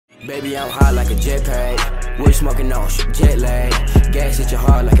Baby, I'm high like a jetpack. We're smoking on jet lag. Gas hit your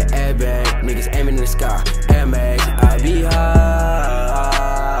heart like an airbag. Niggas aiming in the sky. Air Max. I be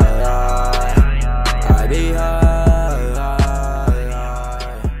high. I be high.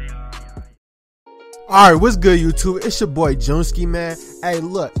 Alright, what's good, YouTube? It's your boy Juneskiii, man. Hey,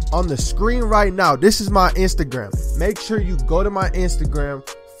 look, on the screen right now, this is my Instagram. Make sure you go to my Instagram,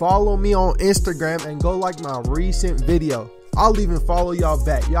 follow me on Instagram, and go like my recent video. I'll even follow y'all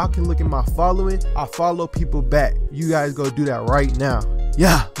back. Y'all can look at my following. I follow people back. You guys go do that right now.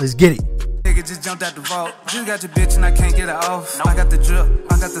 Yeah, let's get it. Nigga just jumped out the vault. You got your bitch and I can't get her off. I got the drip,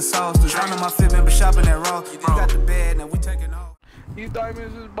 I got the sauce. Design on my fit, been shopping at Raw. You got the bed, now we taking off. These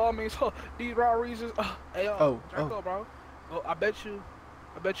diamonds is bombings. These raw reasons. Hey yo, Draco, bro. Oh, I bet you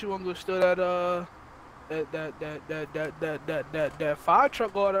understood that that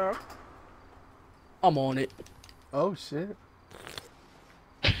Firetruck order. I'm on it. Oh shit.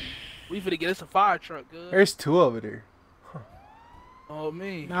 We finna get us a Firetruck, good. There's two over there. Huh. Oh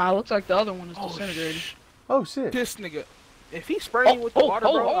me. Nah, it looks like the other one is disintegrated. Oh shit. This nigga, if he spraying you with the water,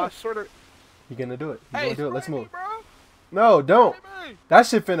 bro, I sort of. You gonna do it? You Hey, gonna do it? Let's move. Me, bro. No, don't. That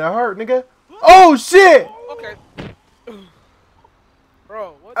shit finna hurt, nigga. Oh shit. Okay.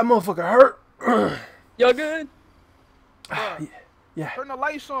 Bro, what? That motherfucker hurt. Y'all good? Yeah. Turn the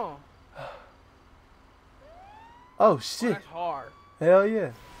lights on. Oh shit. That's hard. Hell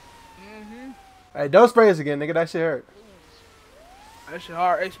yeah. Hey, don't spray us again, nigga. That shit hurt. That shit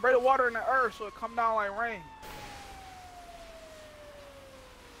hard. Hey, spray the water in the earth so it come down like rain.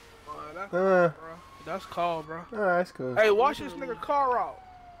 That's cold, bro. That's cold, bro. That's cool. Hey, watch this nigga car out.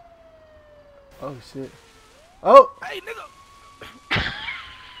 Oh shit. Oh. Hey, nigga.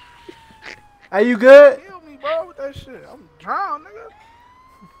 Are you good? Kill me, bro, with that shit. I'm drowned, nigga.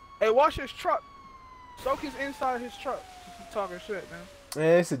 Hey, watch his truck. Soak his inside of his truck. Keep talking shit, man.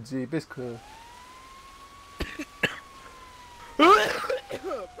 Man, it's a Jeep. It's cool. Bro,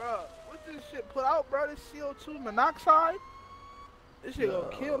 what's this shit put out, bro? This CO2 monoxide? This shit gonna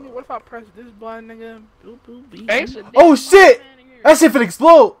kill me. What if I press this button, nigga? Boop, boop, beep. Oh shit! That shit finna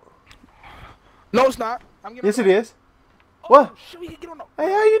explode. No, it's not. Yes, it is. Oh, What? Shit, we can get on the.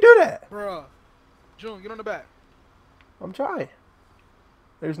 Hey, how you do that? Bro, June, get on the back. I'm trying.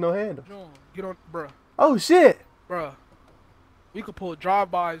 There's no handle. June, get on, bro. Oh shit! Bro, we could pull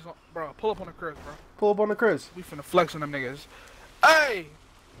drive-bys, bro. Pull up on the crib, bro. Pull up on the Chris. We finna flex on them niggas. Hey!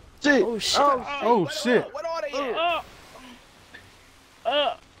 Shit! Oh shit! Oh shit! What are they at?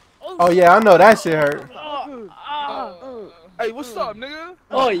 Oh yeah, I know that shit hurt. Hey, what's up, nigga?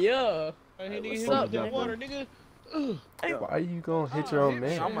 Oh yeah! What's up, that water, nigga? Why you gonna hit your own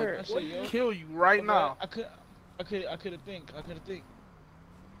man? I'm gonna kill you right now. I could have think.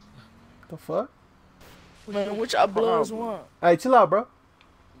 The fuck? Man, which y'all bloods want? Hey, chill out, bro.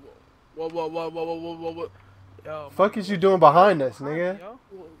 What? Yo, Fuck is you doing behind us, nigga? yo.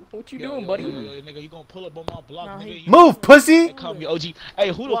 What you doing, buddy? Nigga, you gonna pull up on my block, Nah, nigga. Move, pussy! They call me OG.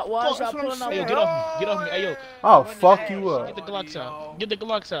 Hey, who the Why is fuck? y'all pulling out? Hey, yo, get off me. Hey, yo. I'll fuck you Get up. the Glocks out. Get the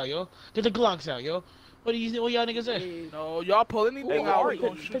Glocks out, yo. Get the Glocks out, yo. What y'all niggas say? No, y'all pull anything out, we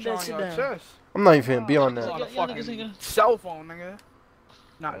gonna shoot you on your chest. I'm not even finna be on that. On a Y'all niggas fucking ain't cell phone, nigga.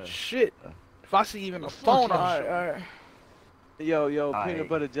 Not shit. If I see even a phone, I'm Alright, shooting. alright. Yo, peanut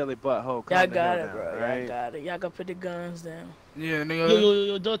butter jelly butthole. Y'all got it, bro. Y'all got it. Y'all gotta put the guns down. Yeah, nigga.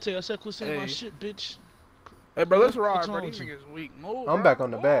 Yo, Dante, I said quit saying my Hey. shit, bitch. Hey, bro, let's ride, What's bro. wrong These with you? niggas weak. Move, I'm bro. back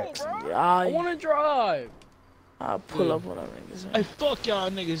on the Move, back. bro. I wanna drive. I'll pull up on them niggas. Hey, fuck y'all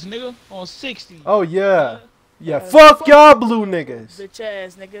niggas, nigga. On 60. Oh yeah. Yeah, fuck y'all blue niggas. Bitch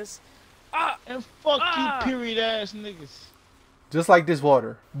ass niggas. And fuck you, period ass niggas. Just like this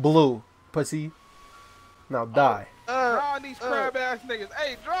water. Blue. Pussy. Now die. Drown these crab ass niggas.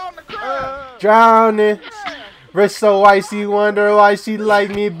 Hey, drown the crab. Drowning. Wrist so icy, wonder why she like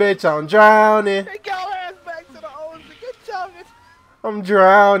me, bitch. I'm drowning. Take your ass back to the ocean. Get your I'm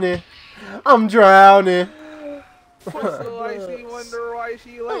drowning. I'm drowning. so icy, wonder why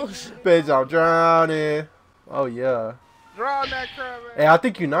she like me. Bitch, I'm drowning. Oh yeah. Drown that crab ass. Hey, I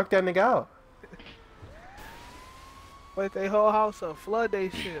think you knocked that nigga out. Wait, they whole house up. Flood they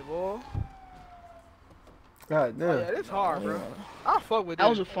shit, boy. God Oh, damn. yeah, this hard, bro. I fuck with this. That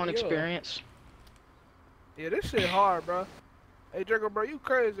was a fun experience. Yeah, this shit hard, bro. Hey, Draco, bro, you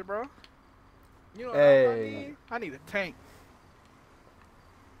crazy, bro. You know what I Hey. need? I need a tank.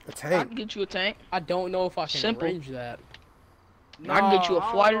 A I tank. can get you a tank. I don't know if I can Simple. arrange that. I can get you a Nah,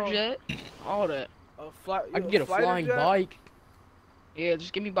 I fighter don't know. jet. All that. I can get a fighter flying jet? bike. Yeah,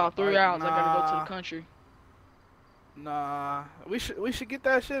 just give me about 3 Like, hours. I gotta go to nah. the country. Nah, we should get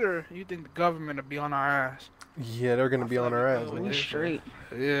that shit, or you think the government will be on our ass? Yeah, they're gonna be on our ass. We straight.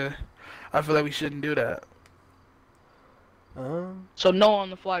 Yeah, I feel like we shouldn't do that. So no on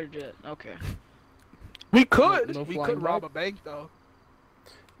the fighter jet. Okay. We could. No We flying could rob a bank though.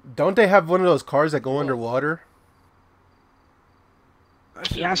 Don't they have one of those cars that go underwater? That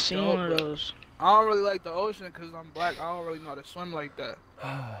shit Yeah, I be seen dope, one of bro. those. I don't really like the ocean because I'm black. I don't really know how to swim like that.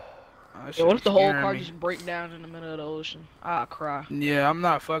 Yeah, what if the whole scaring car me. just break down in the middle of the ocean? I'll cry. Yeah, I'm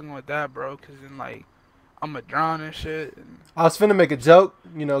not fucking with that, bro. Cause then like, I'ma drown and shit. And I was finna make a joke,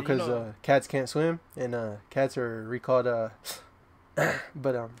 you know, You because know. cats can't swim and cats are recalled.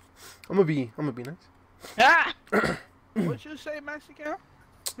 But I'm gonna be nice. Ah! what you say, Mexican?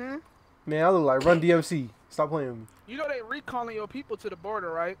 Hmm? Man, I look like Run DMC. Stop playing with me. You know they recalling your people to the border,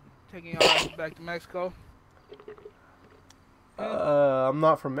 right? Taking your ass back to Mexico. I'm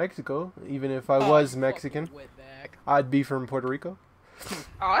not from Mexico. Even if I was Mexican, I'd be from Puerto Rico.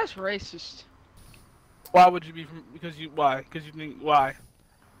 Oh, that's racist. Why would you be from? Because you why? Because you think why?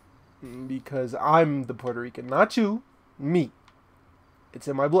 Because I'm the Puerto Rican, not you. Me. It's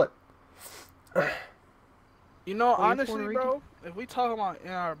in my blood. You know, Puerto honestly, Rican? bro, if we talk about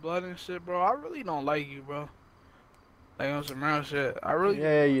in our blood and shit, bro, I really don't like you, bro. Like on some real shit. I really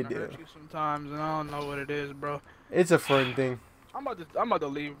Yeah, you wanna hurt do. you sometimes, and I don't know what it is, bro. It's a friend thing. I'm about to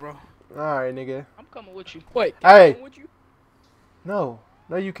leave, bro. Alright, nigga. I'm coming with you. Wait. Hey. I'm coming with you? No,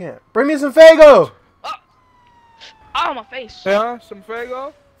 you can't. Bring me some Fago. Oh, my face. Yeah, some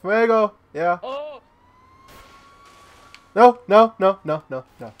Fago. Fago. Yeah. Oh. No.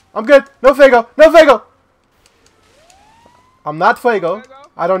 I'm good. No Fago. No Fago. I'm not Fago. Fago?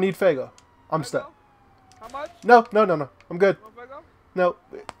 I don't need Fago. I'm Fago? stuck. How much? No. I'm good. One Fago? No.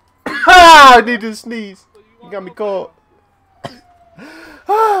 I need to sneeze. So You want got me no cold.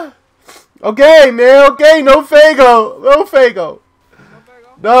 Okay, man. Okay, no Fago. No Fago. Fago?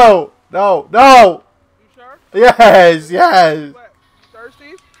 No Fago? No. You sure? Yes. What? You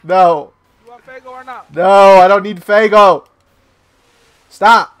thirsty? No. You want Fago or not? No, I don't need Fago.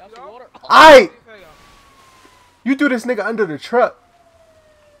 Stop. That's the water. Aight. You need Fago. You threw this nigga under the truck.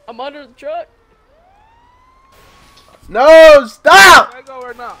 I'm under the truck. No, stop. Fago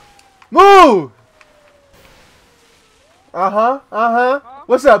or not? Move. Uh-huh.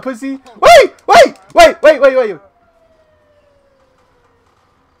 What's up, pussy? Wait.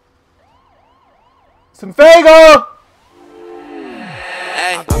 Some Fago.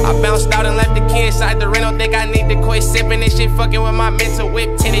 Ay, I bounced out and left the kid inside the rental. Think I need to quit sipping this shit, fucking with my mental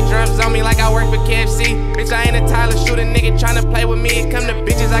whip. Tinted drums on me like I work for KFC. Bitch, I ain't a Tyler shooter nigga tryna play with me. It come to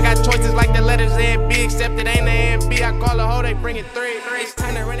bitches, I got choices like the letters A and B. Except it ain't A and B. I call a hoe, they bring it 3. It's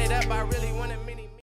time to run it up. I really